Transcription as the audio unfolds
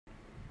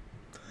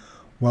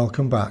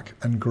Welcome back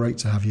and great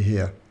to have you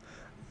here.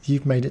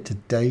 You've made it to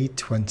day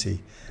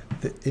 20,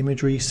 the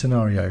imagery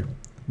scenario.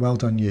 Well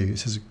done you,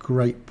 this is a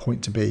great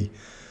point to be.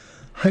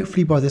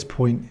 Hopefully by this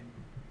point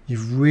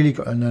you've really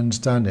got an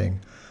understanding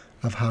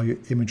of how your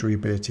imagery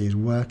ability is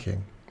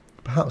working.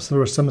 Perhaps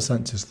there are some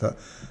senses that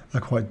are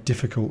quite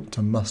difficult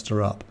to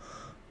muster up,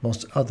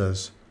 whilst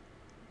others,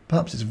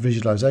 perhaps it's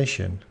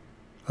visualization,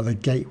 are the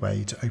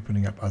gateway to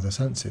opening up other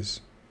senses.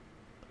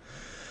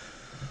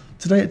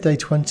 Today at day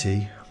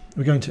 20,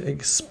 we're going to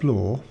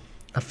explore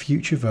a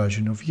future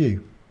version of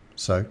you.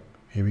 So,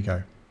 here we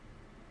go.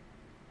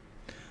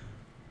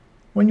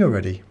 When you're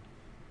ready,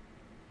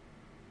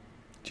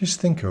 just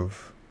think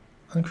of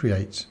and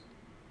create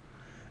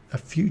a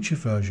future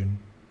version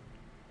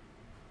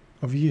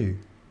of you.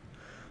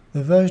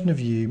 The version of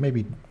you,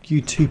 maybe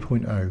you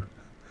 2.0,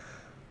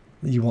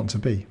 that you want to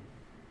be.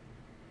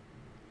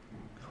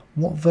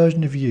 What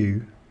version of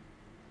you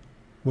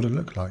would it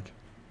look like?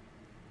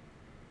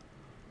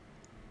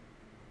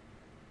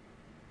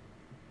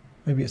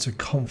 Maybe it's a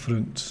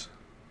confident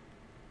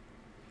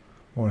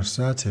or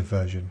assertive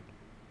version.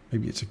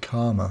 Maybe it's a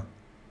calmer,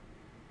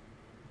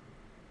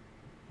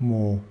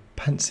 more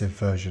pensive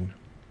version.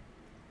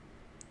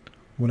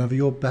 Whatever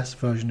your best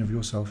version of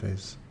yourself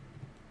is,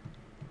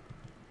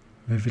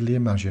 vividly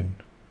imagine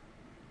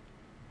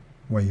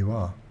where you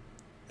are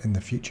in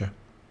the future.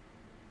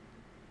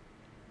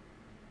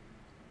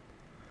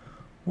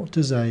 What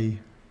does a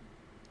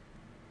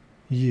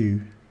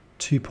you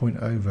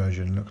 2.0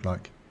 version look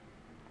like?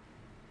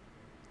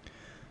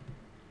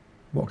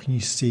 What can you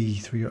see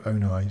through your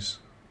own eyes?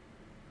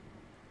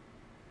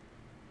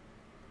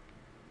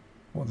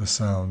 What are the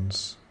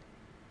sounds,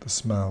 the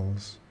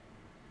smells,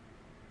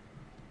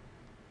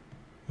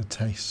 the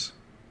tastes?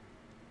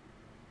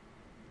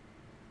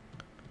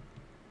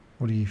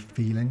 What are you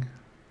feeling?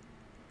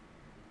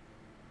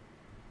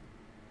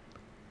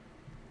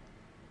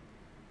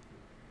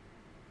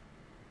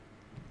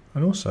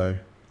 And also,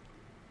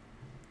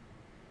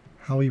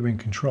 how are you in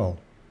control?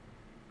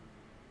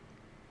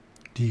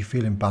 Do you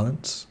feel in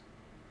balance?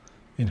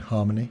 In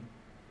harmony?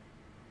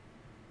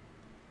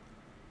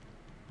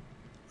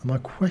 And my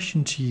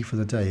question to you for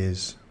the day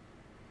is,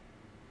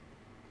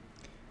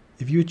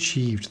 if you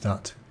achieved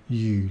that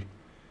you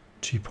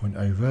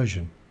 2.0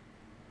 version,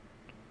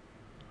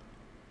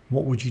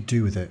 what would you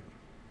do with it?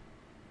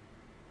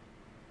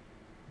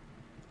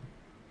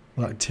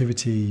 What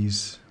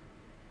activities,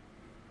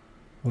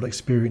 what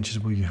experiences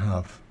will you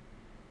have?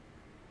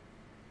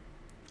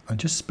 And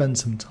just spend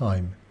some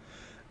time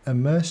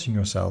immersing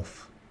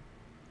yourself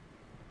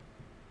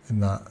in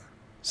that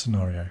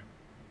scenario.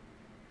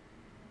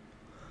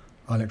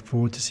 I look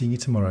forward to seeing you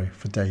tomorrow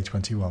for day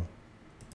 21.